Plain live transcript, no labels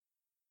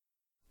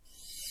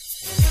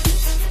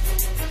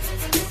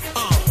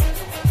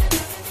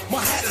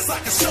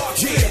a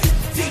shark's fin.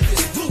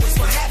 Deepest blue is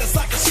my hat is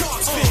like a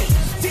shark's fin.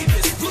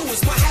 Deepest blue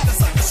is my hat is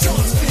like a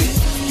shark's fin.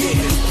 Yeah,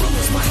 blue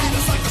is my hat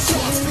is like a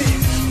shark's fin.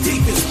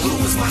 Deepest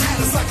blue is my hat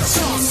is like a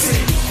shark's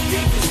fin.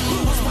 Deepest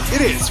blue is my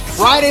hat. It is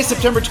Friday,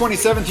 September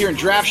 27th here in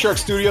Draft Shark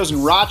Studios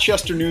in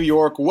Rochester, New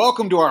York.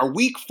 Welcome to our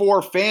Week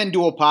 4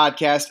 FanDuel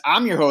podcast.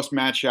 I'm your host,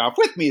 Matt Schauf.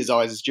 With me, as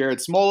always, is Jared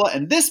Smola,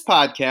 and this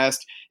podcast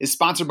is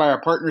sponsored by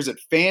our partners at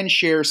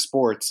Fanshare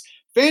Sports.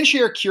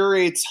 Fanshare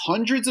curates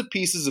hundreds of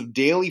pieces of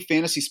daily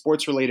fantasy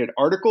sports-related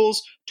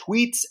articles,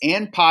 tweets,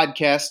 and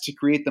podcasts to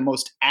create the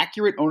most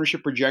accurate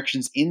ownership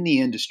projections in the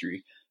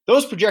industry.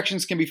 Those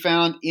projections can be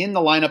found in the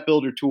lineup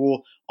builder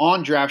tool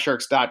on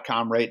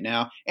draftsharks.com right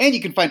now, and you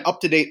can find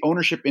up-to-date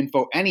ownership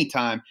info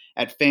anytime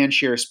at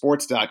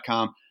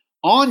fansharesports.com.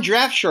 On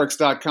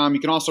draftsharks.com, you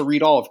can also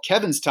read all of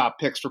Kevin's top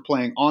picks for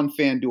playing on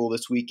FanDuel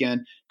this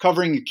weekend,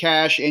 covering your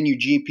cash and your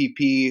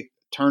GPP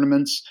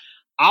tournaments.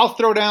 I'll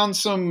throw down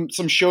some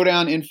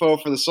showdown info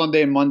for the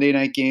Sunday and Monday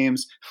night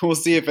games. We'll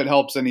see if it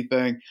helps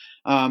anything.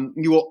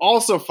 You will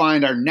also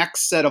find our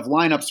next set of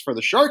lineups for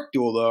the Shark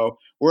Duel, though,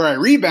 where I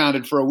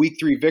rebounded for a Week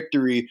 3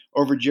 victory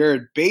over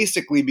Jared,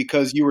 basically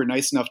because you were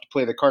nice enough to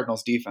play the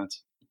Cardinals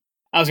defense.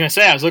 I was going to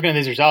say, I was looking at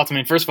these results. I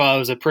mean, first of all, it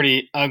was a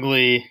pretty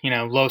ugly,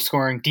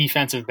 low-scoring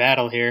defensive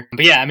battle here.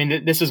 But yeah, I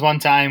mean, this is one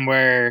time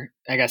where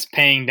I guess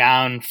paying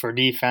down for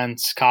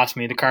defense cost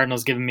me. The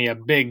Cardinals giving me a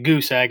big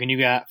goose egg, and you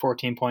got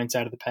 14 points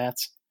out of the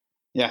Pats.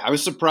 Yeah, I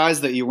was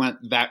surprised that you went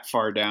that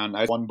far down.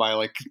 I won by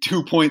like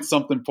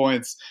 2-point-something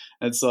points,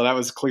 and so that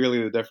was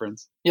clearly the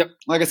difference. Yep.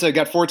 Like I said, I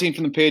got 14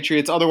 from the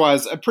Patriots.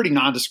 Otherwise, a pretty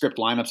nondescript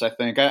lineups, I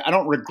think. I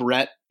don't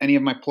regret any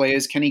of my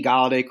plays. Kenny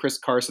Golladay, Chris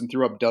Carson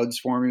threw up duds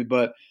for me,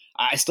 but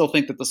I still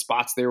think that the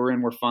spots they were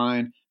in were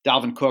fine.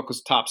 Dalvin Cook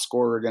was top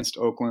scorer against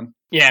Oakland.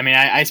 Yeah, I mean,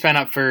 I spent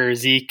up for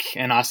Zeke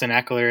and Austin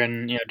Eckler,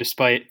 and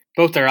despite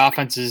both their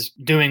offenses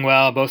doing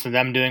well, both of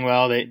them doing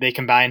well, they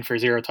combined for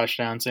 0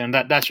 touchdowns, and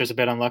that's just a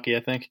bit unlucky, I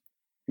think.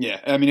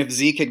 Yeah, I mean, if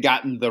Zeke had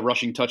gotten the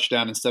rushing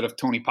touchdown instead of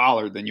Tony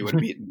Pollard, then you would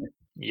have beaten me.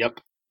 Yep.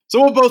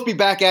 So we'll both be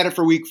back at it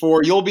for Week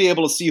 4. You'll be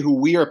able to see who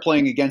we are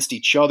playing against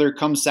each other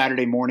come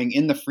Saturday morning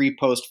in the free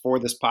post for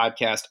this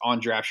podcast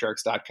on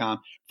draftsharks.com.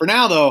 For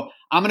now, though,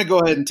 I'm going to go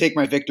ahead and take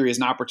my victory as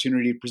an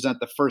opportunity to present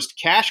the first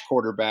cash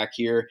quarterback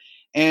here.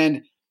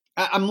 And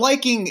I'm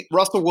liking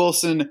Russell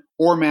Wilson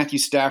or Matthew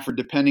Stafford,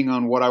 depending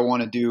on what I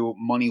want to do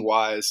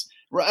money-wise.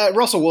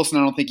 Russell Wilson,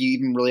 I don't think you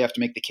even really have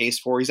to make the case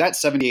for. He's at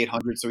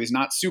 7,800, so he's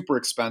not super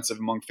expensive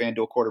among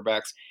FanDuel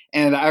quarterbacks.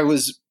 And I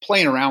was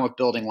playing around with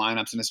building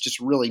lineups, and it's just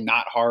really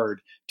not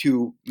hard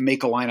to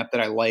make a lineup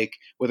that I like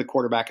with a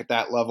quarterback at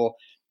that level.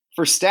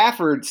 For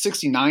Stafford,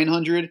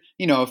 6,900,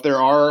 if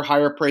there are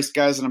higher-priced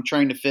guys that I'm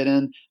trying to fit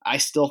in, I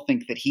still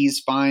think that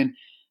he's fine.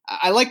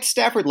 I liked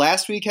Stafford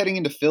last week heading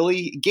into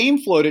Philly. Game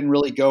flow didn't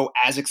really go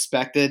as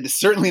expected,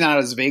 certainly not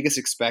as Vegas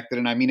expected.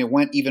 And I mean, it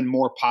went even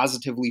more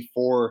positively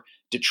for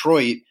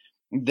Detroit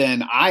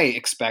than I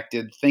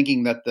expected,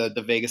 thinking that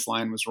the Vegas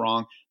line was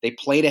wrong. They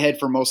played ahead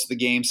for most of the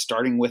game,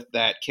 starting with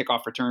that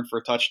kickoff return for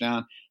a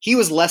touchdown. He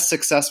was less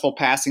successful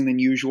passing than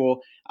usual,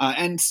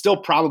 and still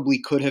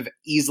probably could have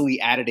easily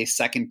added a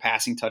second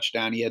passing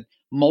touchdown. He had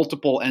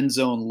multiple end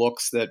zone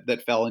looks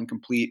that fell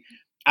incomplete.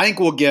 I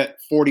think we'll get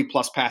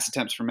 40-plus pass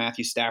attempts from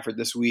Matthew Stafford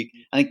this week.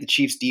 I think the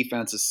Chiefs'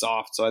 defense is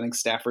soft, so I think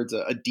Stafford's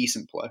a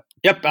decent play.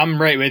 Yep,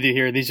 I'm right with you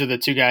here. These are the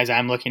two guys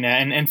I'm looking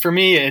at. And for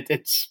me,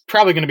 it's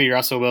probably going to be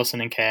Russell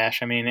Wilson in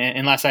cash. I mean,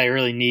 unless I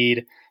really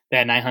need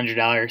that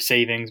 $900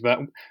 savings.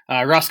 But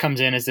Russ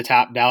comes in as the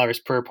top dollars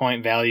per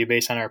point value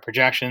based on our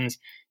projections.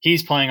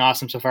 He's playing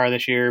awesome so far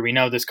this year. We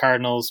know this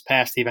Cardinals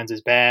pass defense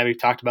is bad. We've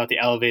talked about the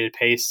elevated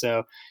pace.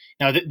 So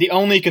the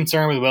only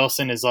concern with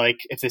Wilson is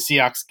like if the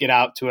Seahawks get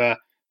out to a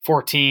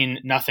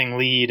 14-0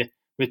 lead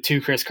with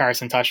 2 Chris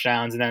Carson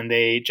touchdowns, and then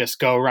they just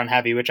go run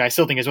heavy, which I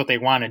still think is what they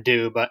want to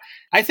do. But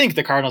I think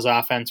the Cardinals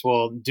offense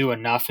will do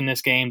enough in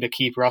this game to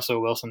keep Russell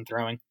Wilson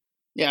throwing.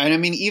 Yeah, and I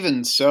mean,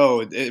 even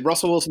so,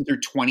 Russell Wilson threw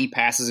 20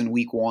 passes in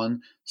Week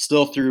 1,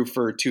 still threw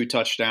for 2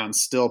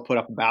 touchdowns, still put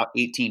up about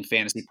 18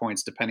 fantasy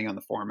points depending on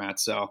the format.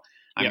 So,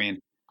 I mean,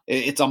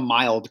 it's a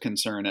mild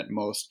concern at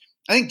most.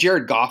 I think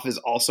Jared Goff is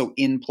also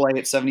in play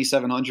at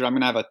 7,700. I'm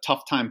going to have a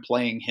tough time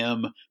playing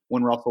him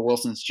when Russell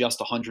Wilson's just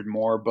 100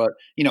 more, but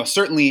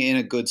certainly in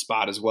a good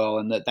spot as well.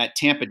 And that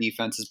Tampa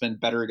defense has been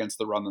better against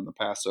the run than the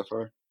pass so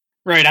far.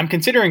 Right. I'm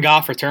considering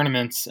Goff for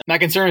tournaments. My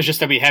concern is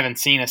just that we haven't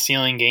seen a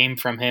ceiling game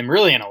from him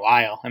really in a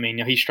while. I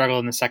mean, he struggled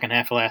in the second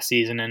half of last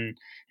season, and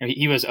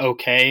he was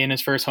okay in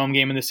his first home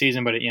game of the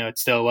season, but it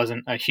still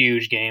wasn't a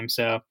huge game.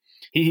 So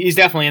he's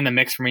definitely in the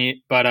mix for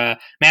me. But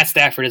Matt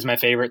Stafford is my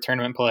favorite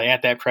tournament play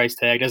at that price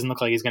tag. Doesn't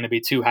look like he's going to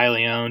be too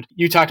highly owned.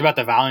 You talked about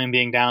the volume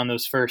being down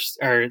those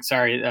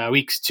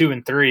weeks 2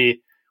 and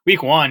 3.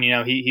 Week 1,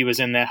 he was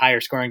in that higher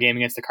scoring game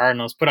against the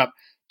Cardinals, put up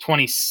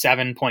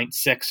 27.6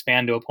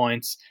 FanDuel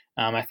points.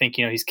 I think,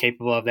 he's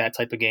capable of that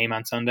type of game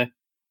on Sunday.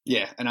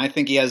 Yeah, and I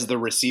think he has the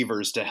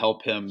receivers to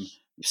help him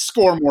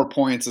score more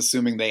points,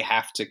 assuming they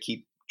have to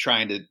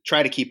try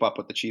to keep up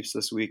with the Chiefs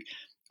this week.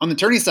 On the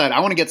tourney side,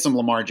 I want to get some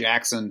Lamar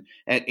Jackson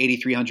at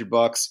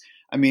 $8,300.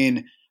 I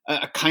mean,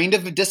 a kind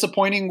of a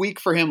disappointing week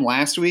for him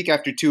last week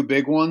after 2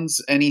 big ones,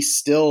 and he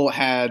still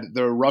had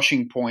the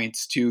rushing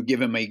points to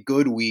give him a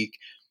good week.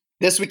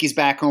 This week he's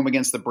back home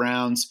against the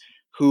Browns,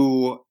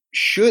 who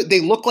they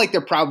look like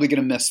they're probably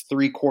going to miss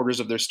 3/4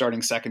 of their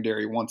starting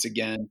secondary once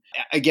again.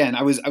 Again,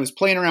 I was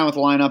playing around with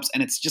lineups,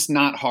 and it's just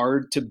not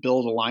hard to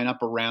build a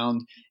lineup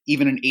around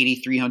even an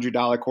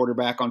 $8,300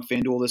 quarterback on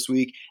FanDuel this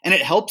week. And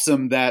it helps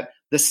him that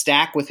the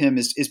stack with him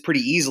is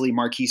pretty easily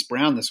Marquise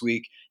Brown this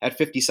week at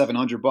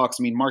 $5,700.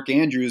 I mean, Mark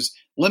Andrews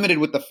limited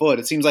with the foot.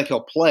 It seems like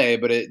he'll play,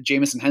 but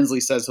Jamison Hensley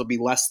says he'll be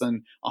less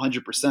than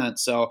 100%.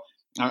 So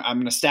I'm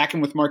going to stack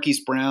him with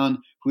Marquise Brown,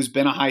 who's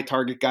been a high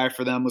target guy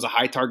for them, was a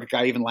high target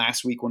guy even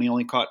last week when he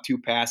only caught 2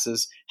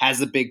 passes, has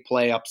the big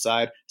play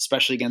upside,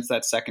 especially against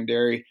that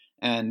secondary.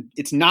 And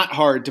it's not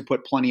hard to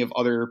put plenty of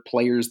other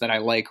players that I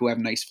like who have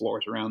nice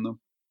floors around them.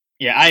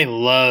 Yeah, I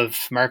love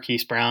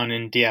Marquise Brown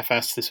in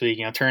DFS this week,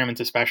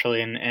 tournaments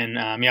especially. And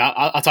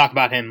I'll talk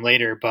about him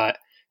later, but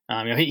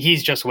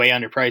he's just way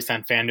underpriced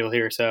on FanDuel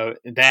here. So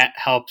that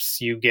helps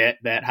you get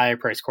that higher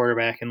priced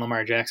quarterback and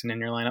Lamar Jackson in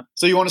your lineup.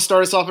 So you want to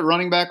start us off at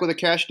running back with a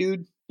cash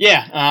dude?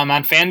 Yeah, on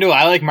FanDuel,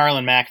 I like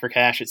Marlon Mack for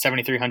cash at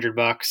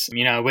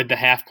 $7,300. With the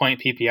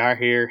half-point PPR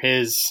here,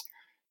 his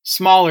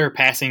smaller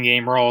passing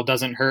game role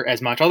doesn't hurt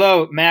as much.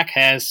 Although Mack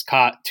has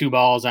caught 2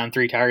 balls on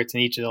 3 targets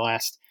in each of the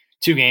last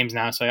 2 games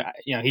now, so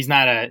he's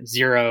not a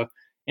zero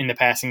in the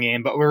passing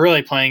game, but we're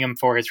really playing him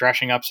for his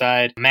rushing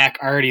upside. Mack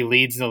already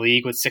leads the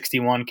league with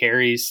 61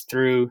 carries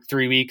through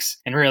 3 weeks,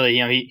 and really,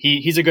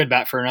 he's a good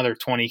bet for another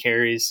 20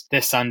 carries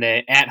this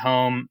Sunday at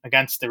home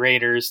against the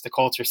Raiders. The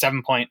Colts are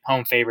 7-point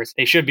home favorites.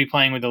 They should be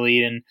playing with the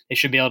lead, and they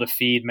should be able to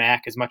feed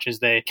Mack as much as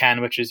they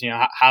can, which is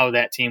how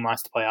that team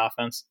wants to play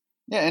offense.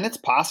 Yeah, and it's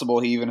possible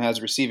he even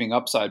has receiving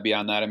upside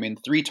beyond that. I mean,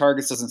 3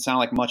 targets doesn't sound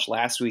like much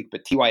last week,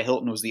 but T.Y.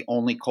 Hilton was the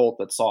only Colt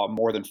that saw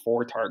more than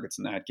 4 targets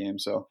in that game.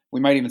 So we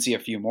might even see a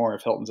few more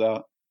if Hilton's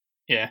out.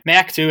 Yeah,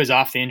 Mack, too, is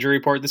off the injury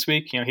report this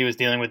week. He was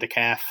dealing with the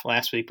calf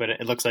last week, but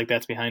it looks like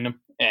that's behind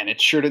him. And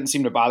it sure didn't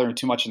seem to bother him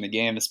too much in the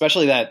game,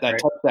 especially that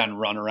touchdown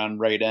run around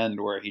right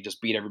end where he just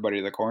beat everybody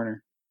to the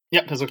corner.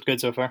 Yep, has looked good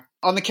so far.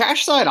 On the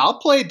cash side, I'll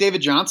play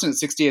David Johnson at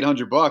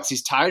 $6,800.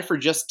 He's tied for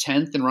just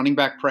 10th in running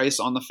back price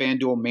on the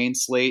FanDuel main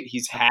slate.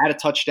 He's had a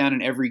touchdown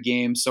in every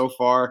game so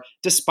far,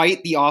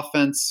 despite the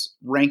offense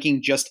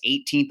ranking just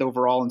 18th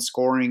overall in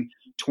scoring,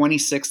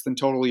 26th in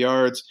total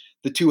yards.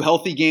 The 2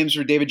 healthy games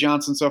for David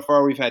Johnson so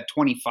far, we've had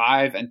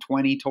 25 and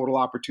 20 total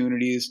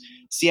opportunities.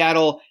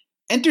 Seattle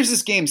enters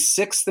this game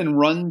 6th in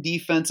run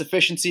defense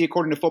efficiency,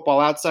 according to Football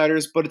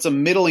Outsiders, but it's a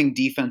middling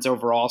defense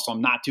overall, so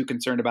I'm not too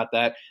concerned about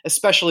that,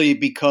 especially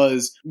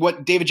because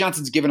what David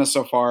Johnson's given us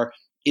so far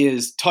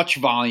is touch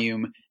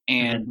volume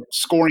and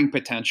scoring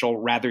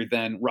potential rather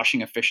than rushing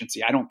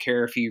efficiency. I don't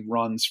care if he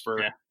runs for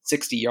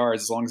 60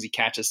 yards as long as he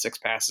catches 6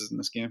 passes in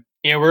this game.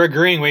 Yeah, we're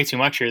agreeing way too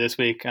much here this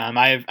week.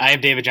 I have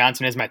David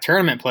Johnson as my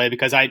tournament play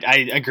because I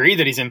agree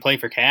that he's in play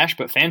for cash,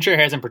 but FanShare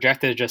has him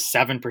projected just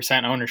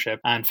 7% ownership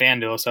on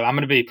FanDuel, so I'm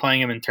going to be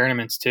playing him in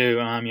tournaments too.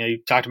 You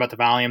talked about the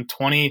volume,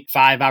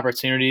 25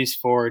 opportunities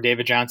for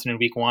David Johnson in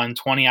week 1,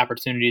 20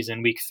 opportunities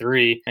in week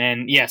 3,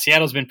 and yeah,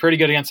 Seattle's been pretty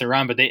good against the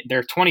run, but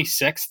they're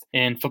 26th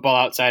in Football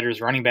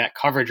Outsiders running back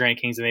coverage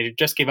rankings, and they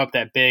just gave up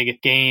that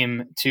big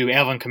game to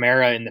Alvin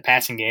Kamara in the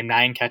passing game,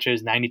 9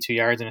 catches, 92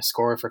 yards, and a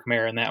score for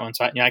Kamara in that one.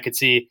 So I could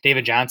see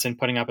David Johnson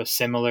putting up a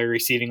similar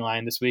receiving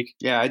line this week.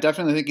 Yeah, I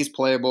definitely think he's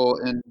playable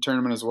in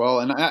tournament as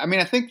well. And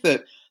I think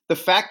that the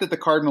fact that the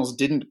Cardinals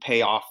didn't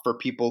pay off for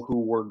people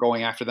who were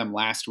going after them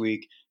last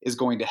week is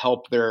going to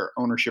help their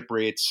ownership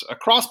rates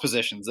across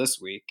positions this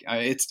week.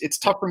 It's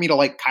tough for me to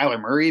like Kyler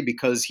Murray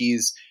because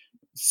he's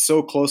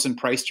so close in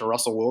price to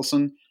Russell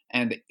Wilson.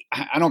 And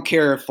I don't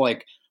care if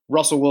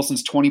Russell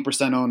Wilson's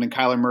 20% owned and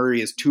Kyler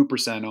Murray is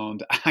 2%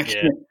 owned.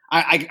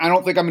 I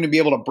don't think I'm going to be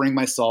able to bring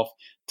myself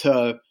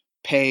to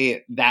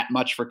pay that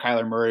much for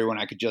Kyler Murray when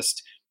I could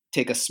just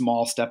take a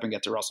small step and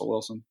get to Russell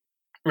Wilson.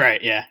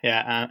 Right. Yeah.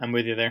 I'm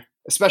with you there.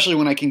 Especially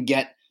when I can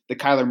get the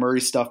Kyler Murray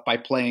stuff by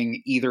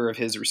playing either of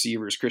his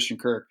receivers, Christian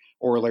Kirk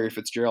or Larry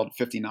Fitzgerald,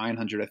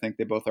 5,900. I think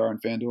they both are on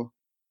FanDuel.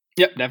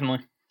 Yep,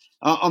 definitely.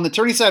 On the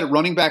tourney side,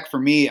 running back for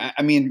me,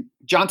 I mean,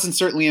 Johnson's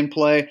certainly in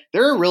play.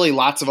 There are really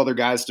lots of other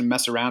guys to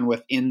mess around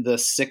with in the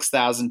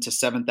 6,000 to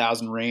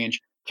 7,000 range.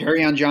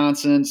 Kerryon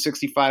Johnson,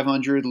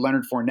 6,500.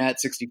 Leonard Fournette,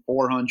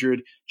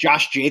 6,400.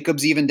 Josh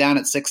Jacobs even down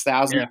at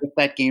 6,000 if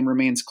that game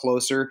remains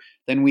closer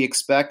than we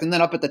expect. And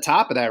then up at the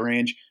top of that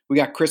range, we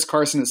got Chris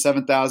Carson at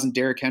 7,000,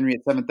 Derrick Henry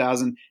at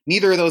 7,000.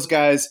 Neither of those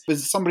guys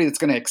is somebody that's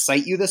going to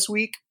excite you this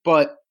week,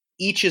 but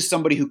each is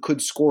somebody who could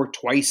score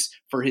twice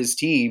for his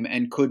team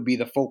and could be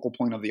the focal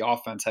point of the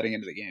offense heading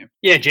into the game.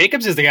 Yeah,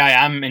 Jacobs is the guy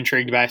I'm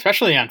intrigued by,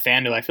 especially on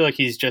FanDuel. I feel like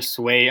he's just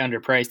way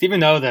underpriced, even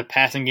though the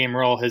passing game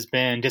role has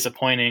been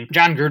disappointing.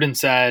 John Gruden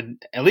said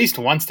at least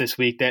once this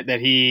week that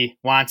he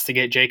wants to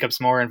get Jacobs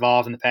more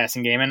involved in the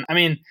passing game. And I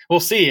mean, we'll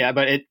see,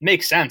 but it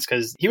makes sense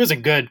because he was a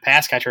good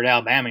pass catcher at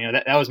Alabama.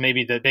 That was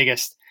maybe the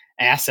biggest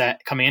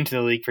asset coming into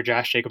the league for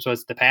Josh Jacobs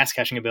was the pass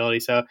catching ability.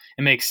 So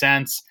it makes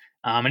sense.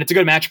 And it's a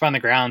good matchup on the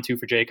ground, too,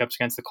 for Jacobs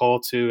against the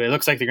Colts, who it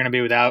looks like they're going to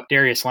be without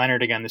Darius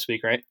Leonard again this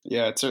week, right?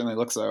 Yeah, it certainly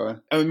looks that way.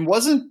 I mean,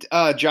 wasn't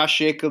Josh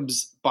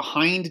Jacobs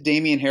behind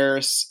Damian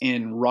Harris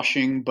in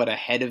rushing, but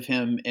ahead of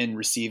him in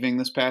receiving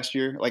last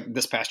year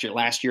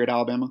at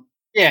Alabama?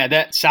 Yeah,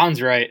 that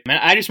sounds right. I mean,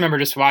 I just remember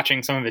just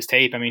watching some of his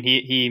tape. I mean,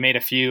 he made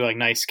a few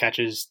nice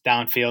catches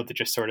downfield that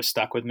just sort of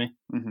stuck with me.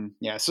 Mm-hmm.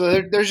 Yeah,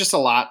 so there's just a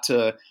lot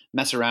to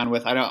mess around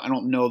with. I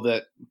don't know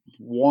that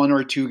one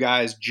or two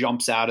guys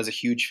jumps out as a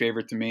huge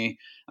favorite to me.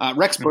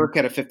 Rex Burke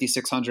at a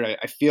 5,600.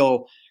 I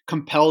feel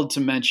compelled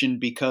to mention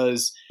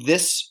because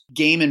this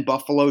game in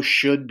Buffalo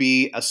should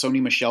be a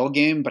Sony Michel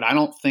game, but I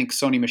don't think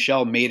Sony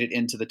Michel made it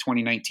into the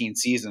 2019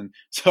 season.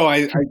 So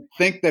I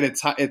think that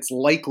it's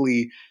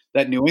likely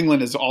that New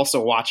England is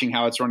also watching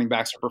how its running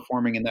backs are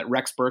performing and that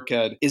Rex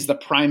Burkhead is the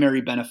primary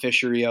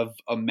beneficiary of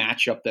a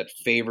matchup that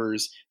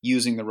favors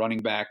using the running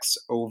backs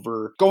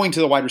over going to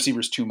the wide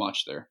receivers too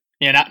much there.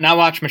 Yeah, now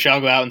watch Michelle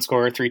go out and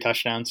score 3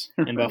 touchdowns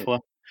in Buffalo.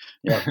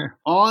 Yeah.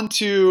 On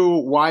to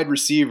wide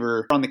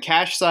receiver. On the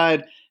cash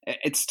side,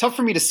 it's tough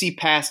for me to see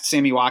past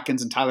Sammy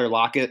Watkins and Tyler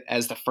Lockett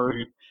as the first.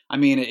 Mm-hmm. I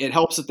mean, it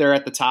helps that they're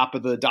at the top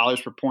of the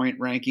dollars per point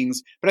rankings,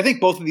 but I think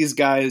both of these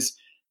guys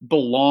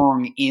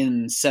belong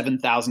in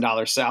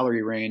 $7,000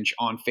 salary range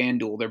on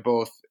FanDuel. They're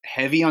both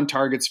heavy on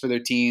targets for their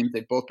teams.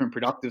 They've both been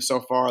productive so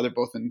far. They're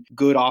both in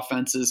good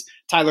offenses.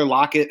 Tyler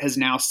Lockett has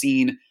now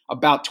seen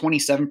about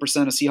 27%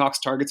 of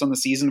Seahawks targets on the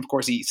season. Of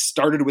course, he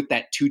started with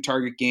that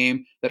 2-target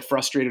game that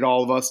frustrated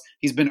all of us.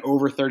 He's been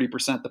over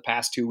 30% the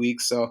past 2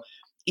 weeks. So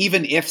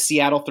even if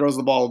Seattle throws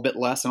the ball a bit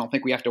less, I don't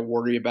think we have to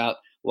worry about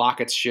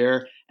Lockett's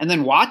share. And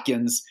then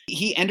Watkins,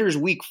 he enters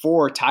week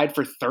 4 tied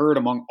for third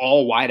among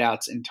all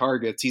wideouts in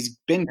targets. He's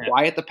been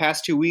quiet the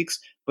past 2 weeks,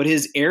 but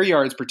his air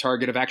yards per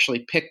target have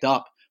actually picked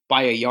up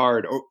by a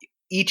yard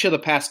each of the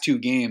past 2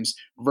 games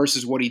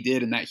versus what he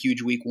did in that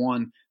huge week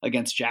 1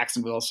 against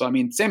Jacksonville. So, I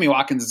mean, Sammy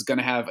Watkins is going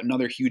to have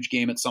another huge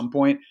game at some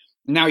point.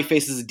 Now he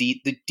faces the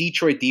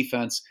Detroit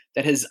defense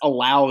that has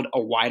allowed a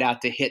wideout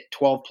to hit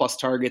 12-plus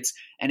targets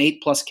and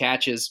 8-plus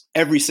catches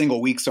every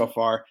single week so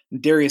far.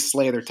 Darius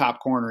Slay, their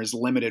top corner, is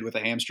limited with a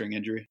hamstring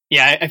injury.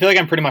 Yeah, I feel like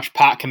I'm pretty much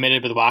pot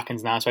committed with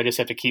Watkins now, so I just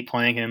have to keep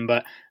playing him.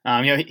 But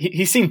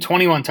he's seen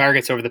 21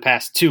 targets over the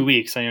past 2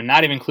 weeks, so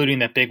not even including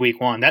that big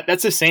week 1.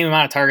 That's the same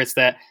amount of targets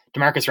that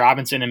Demarcus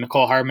Robinson and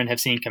Mecole Hardman have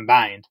seen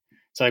combined.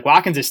 So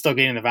Watkins is still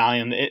getting the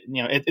volume.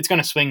 It's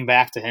going to swing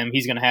back to him.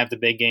 He's going to have the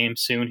big game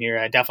soon here.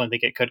 I definitely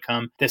think it could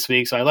come this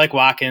week. So I like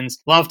Watkins.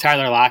 Love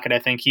Tyler Lockett. I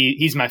think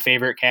he's my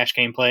favorite cash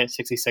game play at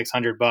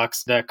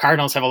 $6,600. The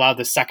Cardinals have allowed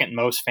the second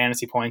most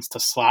fantasy points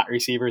to slot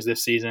receivers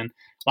this season.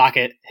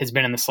 Lockett has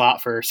been in the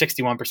slot for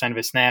 61% of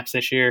his snaps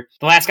this year.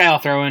 The last guy I'll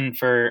throw in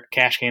for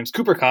cash games,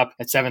 Cooper Kupp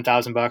at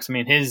 $7,000. I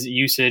mean, his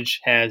usage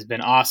has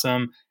been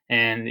awesome.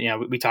 And,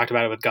 we talked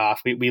about it with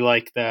Goff. We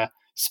like the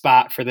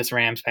spot for this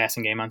Rams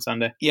passing game on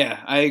Sunday.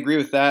 Yeah, I agree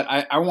with that.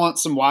 I want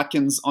some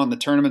Watkins on the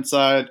tournament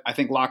side. I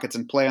think Lockett's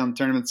in play on the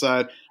tournament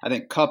side. I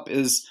think Kupp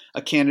is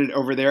a candidate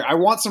over there. I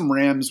want some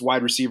Rams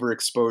wide receiver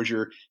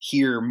exposure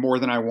here more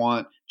than I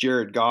want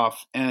Jared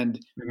Goff. And,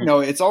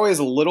 it's always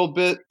a little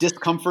bit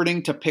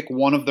discomforting to pick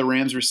one of the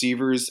Rams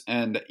receivers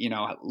and,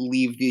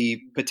 leave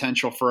the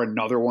potential for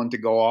another one to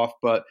go off.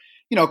 But,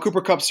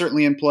 Cooper Kupp's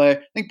certainly in play.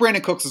 I think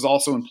Brandon Cooks is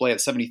also in play at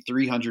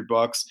 $7,300,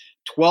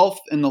 12th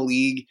in the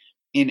league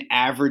in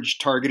average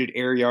targeted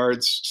air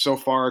yards so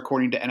far,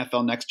 according to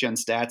NFL Next Gen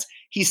Stats.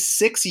 He's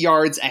 6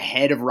 yards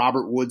ahead of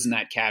Robert Woods in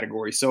that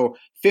category. So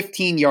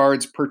 15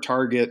 yards per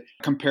target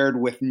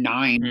compared with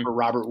 9 for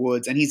Robert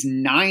Woods. And he's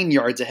 9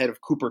 yards ahead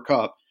of Cooper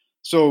Kupp.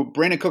 So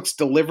Brandon Cooks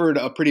delivered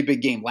a pretty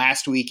big game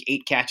last week,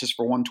 8 catches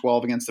for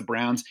 112 against the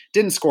Browns.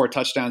 Didn't score a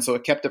touchdown, so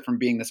it kept it from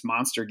being this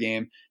monster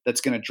game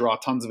that's going to draw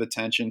tons of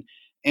attention.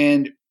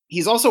 And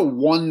he's also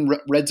 1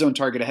 red zone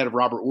target ahead of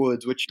Robert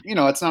Woods, which,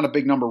 it's not a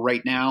big number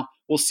right now.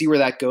 We'll see where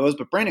that goes.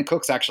 But Brandon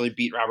Cooks actually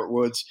beat Robert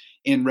Woods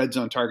in red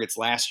zone targets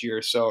last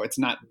year. So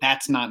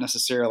that's not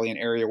necessarily an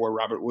area where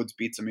Robert Woods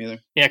beats him either.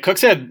 Yeah,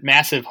 Cooks had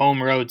massive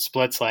home road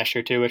splits last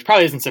year too, which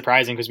probably isn't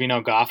surprising because we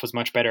know Goff was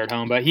much better at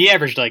home. But he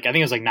averaged I think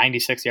it was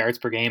 96 yards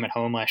per game at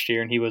home last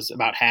year, and he was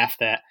about half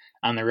that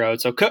on the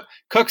road. So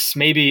Cooks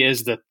maybe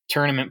is the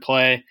tournament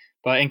play.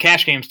 But in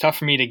cash games, tough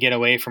for me to get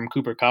away from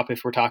Cooper Kupp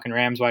if we're talking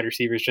Rams wide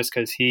receivers, just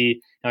because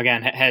he,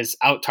 again, has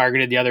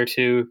out-targeted the other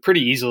 2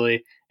 pretty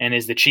easily and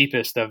is the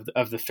cheapest of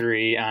the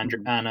 3 on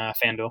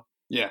FanDuel.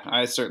 Yeah,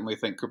 I certainly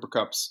think Cooper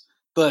Kupp's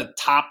the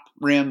top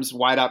Rams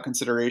wideout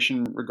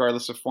consideration,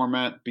 regardless of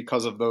format,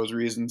 because of those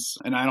reasons.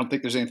 And I don't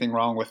think there's anything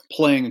wrong with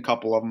playing a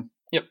couple of them.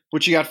 Yep.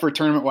 What you got for a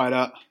tournament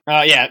wideout?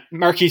 Yeah,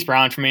 Marquise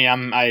Brown for me.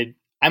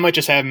 I might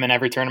just have him in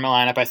every tournament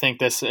lineup. I think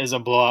this is a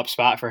blow-up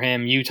spot for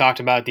him. You talked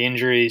about the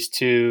injuries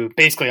to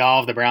basically all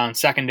of the Browns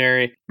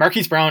secondary.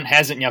 Marquise Brown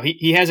hasn't,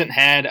 he hasn't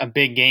had a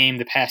big game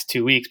the past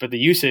 2 weeks, but the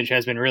usage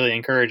has been really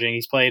encouraging.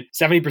 He's played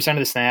 70% of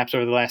the snaps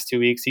over the last 2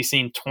 weeks. He's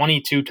seen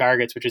 22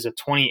 targets, which is a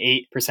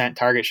 28%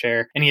 target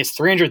share, and he has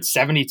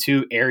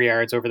 372 air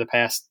yards over the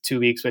past 2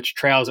 weeks, which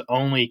trails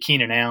only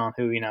Keenan Allen,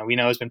 who we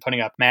know has been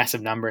putting up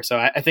massive numbers. So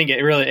I think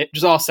it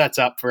just all sets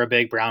up for a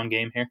big Brown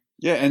game here.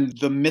 Yeah, and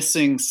the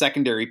missing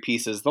secondary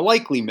pieces, the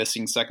likely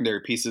missing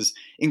secondary pieces,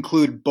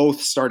 include both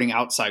starting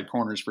outside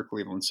corners for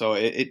Cleveland. So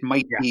it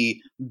might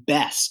be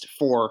best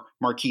for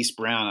Marquise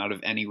Brown out of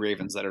any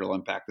Ravens that it'll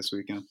impact this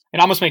weekend. It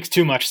almost makes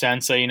too much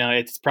sense. So,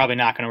 it's probably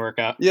not going to work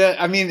out. Yeah,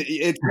 I mean,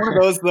 it's one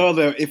of those, though,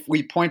 that if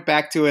we point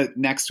back to it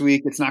next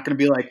week, it's not going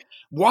to be like,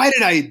 why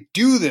did I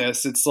do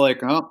this? It's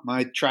like, oh,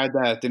 I tried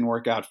that. It didn't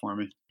work out for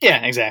me.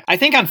 Yeah, exactly. I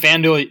think on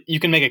FanDuel, you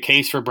can make a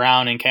case for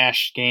Brown in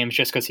cash games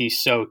just because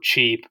he's so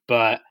cheap.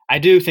 But I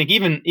do think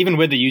even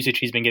with the usage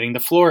he's been getting, the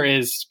floor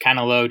is kind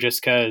of low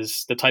just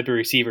because the type of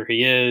receiver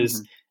he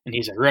is, and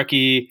he's a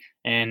rookie.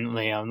 And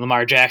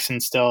Lamar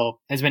Jackson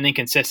still has been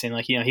inconsistent.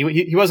 Like,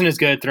 he wasn't as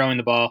good throwing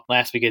the ball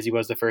last week as he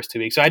was the first 2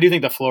 weeks. So I do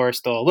think the floor is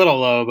still a little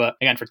low. But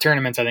again, for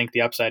tournaments, I think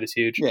the upside is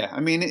huge. Yeah,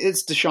 I mean,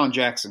 it's Deshaun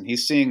Jackson.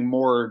 He's seeing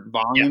more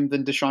volume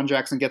than Deshaun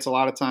Jackson gets a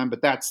lot of time,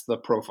 but that's the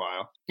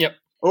profile. Yep.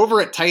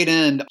 Over at tight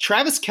end,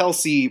 Travis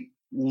Kelce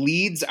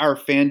leads our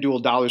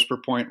FanDuel dollars per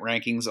point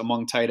rankings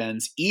among tight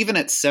ends, even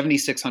at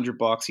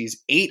 $7,600.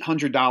 He's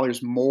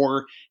 $800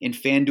 more in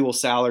FanDuel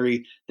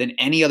salary than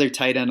any other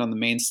tight end on the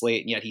main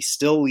slate, and yet he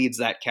still leads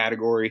that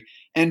category.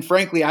 And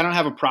frankly, I don't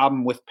have a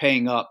problem with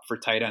paying up for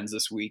tight ends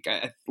this week.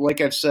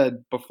 Like I've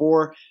said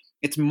before,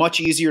 it's much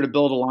easier to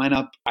build a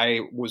lineup.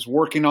 I was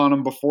working on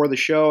them before the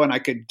show, and I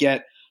could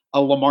get a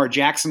Lamar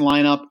Jackson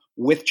lineup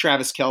with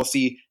Travis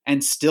Kelce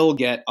and still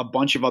get a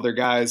bunch of other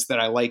guys that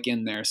I like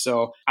in there.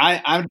 So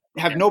I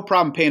have no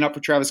problem paying up for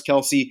Travis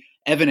Kelce.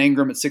 Evan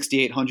Engram at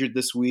 6,800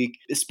 this week,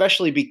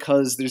 especially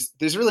because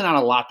there's really not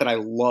a lot that I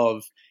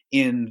love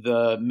in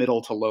the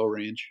middle to low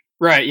range.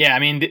 Right, yeah. I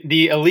mean,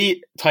 the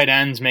elite tight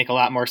ends make a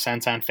lot more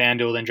sense on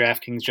FanDuel than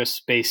DraftKings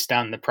just based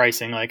on the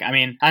pricing. Like, I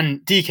mean, on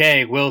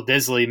DK, Will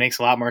Disley makes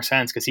a lot more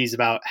sense because he's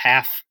about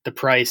half the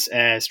price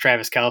as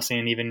Travis Kelce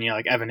and even,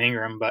 like Evan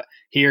Engram. But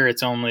here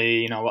it's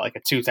only, like a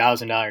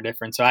 $2,000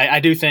 difference. So I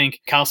do think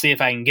Kelce, if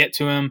I can get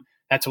to him,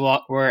 that's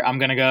where I'm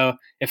going to go.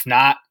 If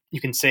not, you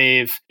can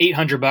save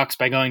 $800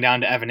 by going down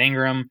to Evan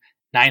Engram,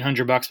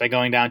 $900 by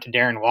going down to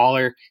Darren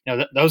Waller.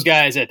 Those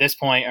guys at this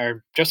point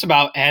are just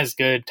about as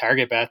good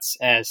target bets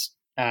as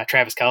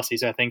Travis Kelce.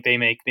 So I think they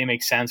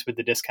make sense with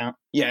the discount.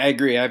 Yeah, I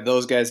agree. I have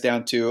those guys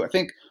down too. I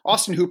think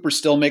Austin Hooper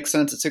still makes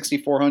sense at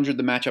 6,400.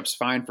 The matchup's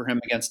fine for him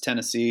against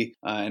Tennessee,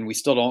 and we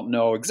still don't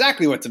know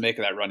exactly what to make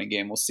of that running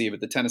game. We'll see.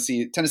 But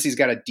Tennessee's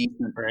got a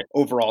decent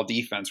overall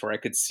defense where I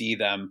could see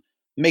them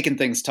making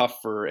things tough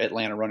for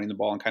Atlanta running the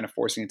ball and kind of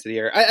forcing it to the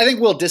air. I think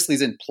Will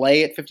Disley's in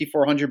play at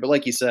 5,400, but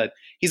like you said,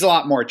 he's a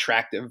lot more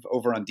attractive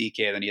over on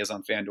DK than he is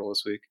on FanDuel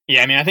this week.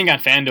 Yeah, I mean, I think on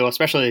FanDuel,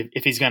 especially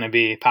if he's going to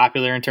be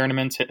popular in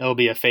tournaments, it'll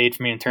be a fade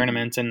for me in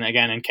tournaments. And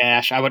again, in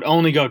cash, I would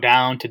only go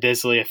down to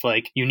Disley if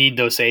you need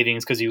those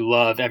savings because you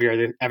love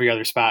every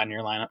other spot in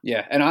your lineup.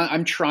 Yeah, and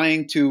I'm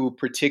trying to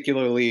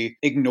particularly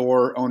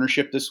ignore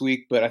ownership this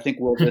week, but I think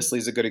Will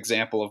Disley's a good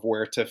example of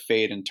where to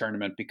fade in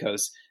tournament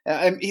because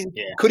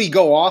could he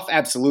go off?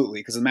 Absolutely,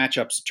 because the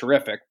matchup's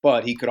terrific,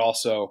 but he could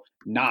also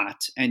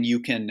not. And you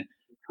can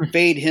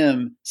fade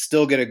him,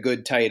 still get a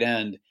good tight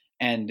end,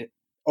 and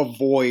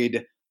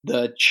avoid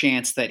the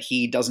chance that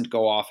he doesn't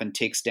go off and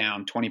takes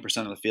down 20%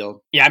 of the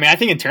field. Yeah, I mean, I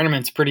think in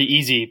tournaments, pretty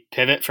easy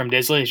pivot from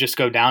Disley is just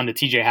go down to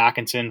TJ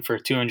Hawkinson for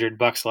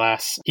 $200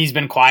 less. He's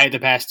been quiet the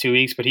past 2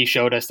 weeks, but he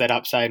showed us that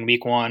upside in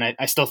week one.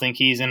 I still think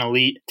he's an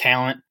elite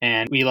talent,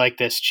 and we like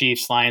this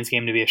Chiefs-Lions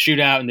game to be a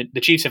shootout, and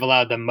the Chiefs have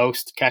allowed the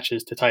most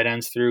catches to tight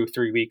ends through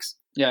 3 weeks.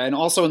 Yeah, and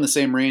also in the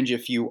same range,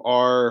 if you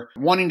are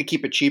wanting to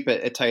keep it cheap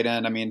at tight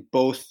end, I mean,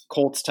 both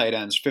Colts tight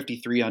ends,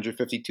 5,300,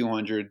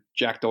 5,200.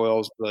 Jack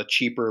Doyle's the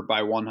cheaper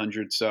by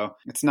 100. So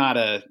it's not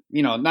a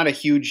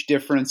huge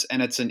difference,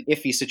 and it's an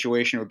iffy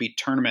situation. It would be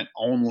tournament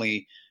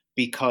only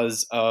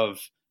because of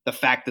the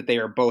fact that they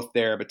are both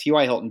there. But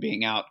T.Y. Hilton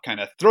being out kind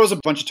of throws a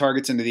bunch of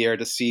targets into the air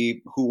to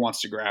see who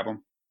wants to grab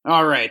them.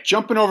 All right,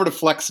 jumping over to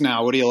flex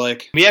now. What do you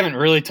like? We haven't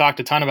really talked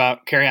a ton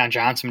about Kerryon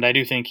Johnson, but I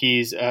do think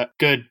he's a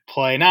good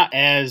play. Not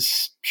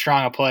as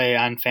strong a play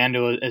on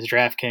FanDuel as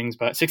DraftKings,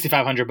 but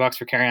 $6,500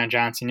 for Kerryon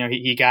Johnson.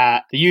 He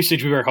got the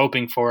usage we were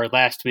hoping for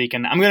last week,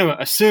 and I'm going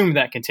to assume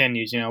that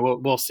continues.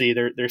 We'll see.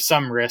 There's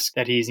some risk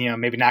that he's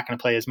maybe not going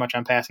to play as much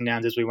on passing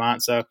downs as we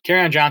want. So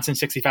Kerryon Johnson,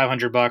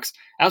 $6,500.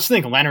 I also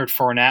think Leonard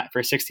Fournette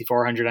for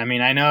 $6,400. I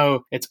mean, I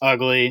know it's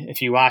ugly.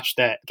 If you watched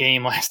that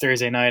game last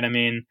Thursday night, I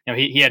mean,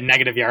 he had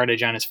negative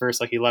yardage on his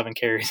first 11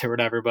 carries or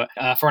whatever, but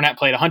Fournette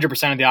played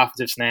 100% of the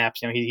offensive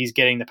snaps. He's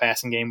getting the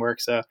passing game work.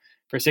 So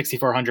for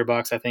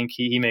 $6,400, I think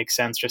he makes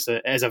sense just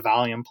as a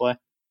volume play.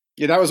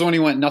 Yeah, that was when he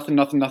went nothing,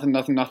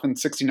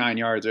 69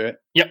 yards, right?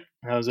 Yep,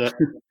 that was it.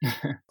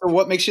 So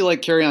what makes you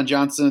like Kerryon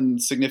Johnson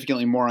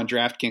significantly more on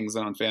DraftKings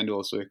than on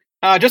FanDuel this week?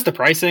 Just the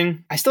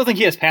pricing. I still think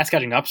he has pass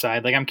catching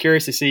upside. I'm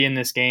curious to see in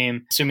this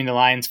game, assuming the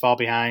Lions fall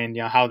behind,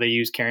 how they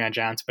use Kerryon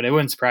Johnson. But it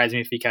wouldn't surprise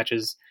me if he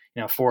catches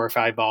 4 or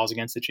 5 balls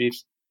against the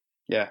Chiefs.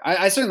 Yeah,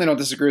 I certainly don't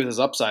disagree with his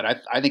upside.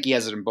 I think he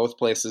has it in both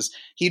places.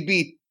 He'd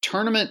be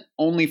tournament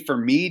only for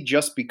me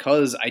just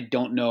because I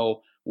don't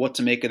know what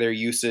to make of their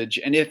usage.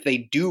 And if they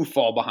do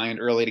fall behind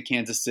early to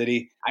Kansas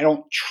City, I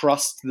don't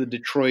trust the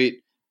Detroit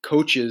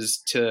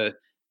coaches to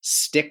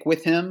stick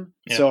with him.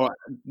 Yeah. So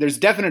there's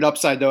definite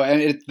upside, though.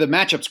 And the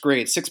matchup's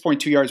great.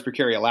 6.2 yards per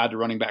carry allowed to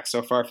running back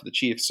so far for the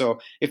Chiefs. So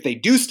if they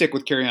do stick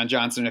with Kerryon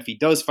Johnson, if he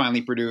does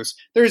finally produce,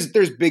 there's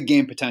big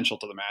game potential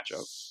to the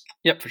matchup.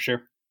 Yep, for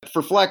sure.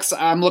 For flex,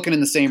 I'm looking in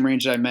the same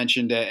range that I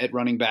mentioned at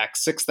running back,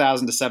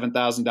 $6,000 to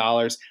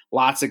 $7,000.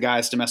 Lots of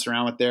guys to mess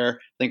around with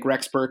there. I think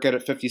Rex Burkhead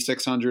at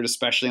 $5,600,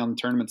 especially on the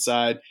tournament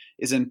side,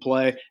 is in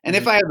play. And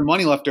if I have the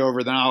money left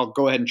over, then I'll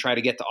go ahead and try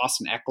to get to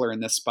Austin Eckler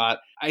in this spot.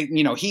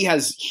 He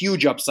has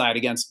huge upside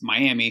against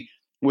Miami,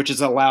 which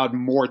has allowed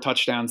more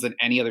touchdowns than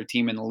any other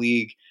team in the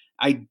league.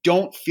 I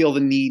don't feel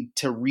the need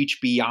to reach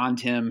beyond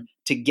him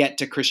to get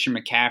to Christian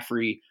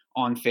McCaffrey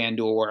on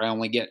FanDuel, where I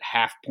only get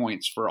half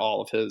points for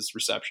all of his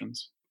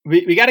receptions.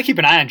 We got to keep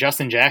an eye on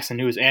Justin Jackson,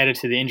 who was added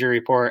to the injury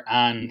report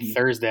on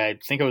Thursday. I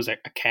think it was a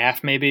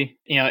calf, maybe.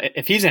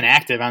 If he's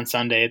inactive on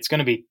Sunday, it's going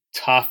to be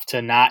tough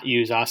to not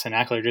use Austin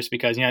Eckler, just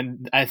because,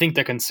 I think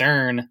the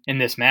concern in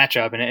this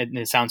matchup, and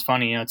it sounds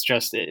funny, it's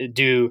just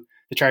do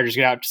the Chargers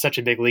get out to such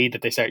a big lead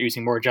that they start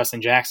using more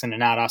Justin Jackson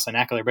and not Austin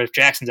Eckler. But if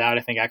Jackson's out,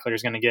 I think Eckler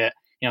is going to get,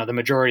 the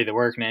majority of the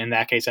work. And in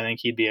that case, I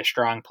think he'd be a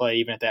strong play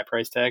even at that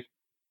price tag.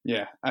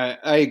 Yeah,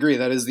 I agree.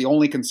 That is the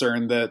only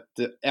concern, that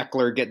the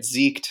Eckler gets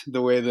zeked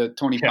the way that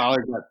Tony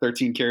Pollard got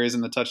 13 carries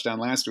in the touchdown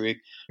last week.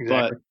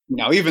 Exactly.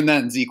 But even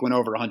then, Zeke went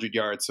over 100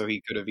 yards, so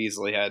he could have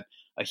easily had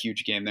a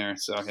huge game there.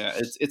 So yeah,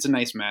 it's a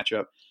nice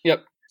matchup.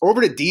 Yep.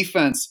 Over to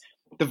defense,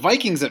 the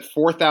Vikings at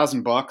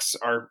 $4,000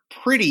 are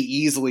pretty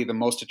easily the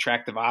most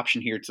attractive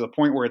option here, to the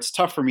point where it's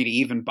tough for me to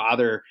even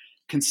bother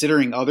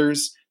considering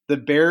others. The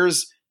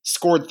Bears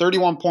scored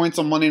 31 points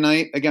on Monday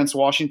night against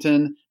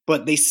Washington,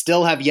 but they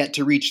still have yet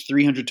to reach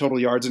 300 total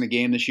yards in a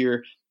game this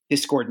year. They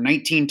scored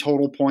 19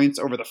 total points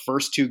over the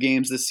first 2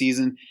 games this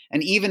season.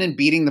 And even in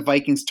beating the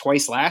Vikings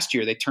twice last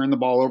year, they turned the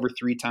ball over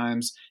 3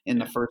 times in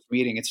the first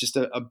meeting. It's just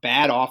a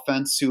bad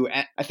offense who,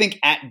 I think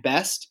at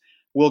best,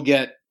 will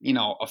get,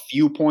 a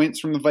few points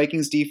from the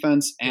Vikings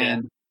defense.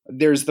 And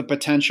there's the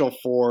potential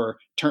for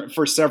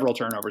several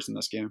turnovers in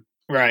this game.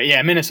 Right.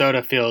 Yeah.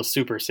 Minnesota feels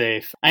super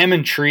safe. I am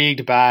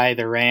intrigued by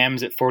the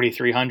Rams at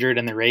 4,300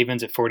 and the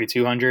Ravens at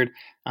 4,200.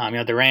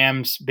 The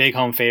Rams, big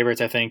home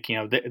favorites. I think,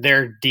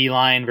 their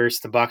D-line versus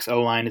the Bucs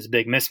O-line is a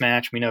big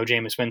mismatch. We know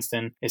Jameis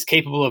Winston is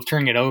capable of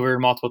turning it over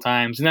multiple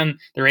times. And then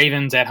the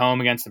Ravens at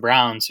home against the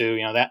Browns, who,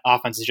 that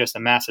offense is just a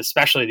mess,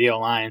 especially the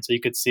O-line. So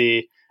you could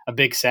see a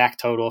big sack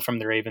total from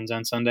the Ravens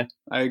on Sunday.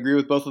 I agree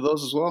with both of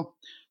those as well.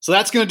 So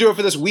that's going to do it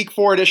for this Week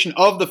 4 edition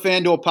of the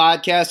FanDuel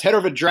Podcast. Head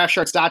over to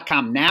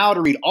DraftSharks.com now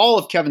to read all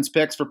of Kevin's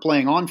picks for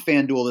playing on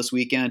FanDuel this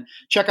weekend.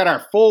 Check out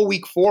our full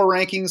Week 4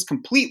 rankings,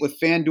 complete with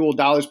FanDuel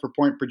dollars per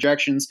point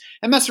projections,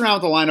 and mess around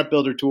with the lineup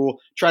builder tool.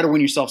 Try to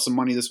win yourself some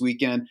money this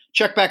weekend.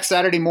 Check back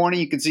Saturday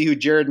morning. You can see who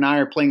Jared and I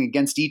are playing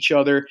against each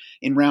other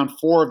in round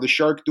 4 of the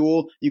Shark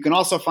Duel. You can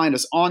also find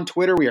us on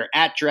Twitter. We are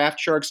at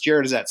DraftSharks.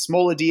 Jared is at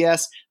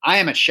SmolaDS. I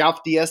am at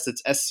SchaufDS.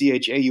 That's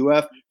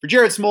SCHAUF. For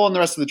Jared Smola and the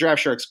rest of the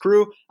Draft Sharks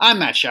crew, I'm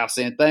Matt Schauf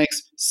saying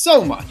thanks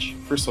so much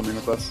for swimming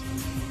with us.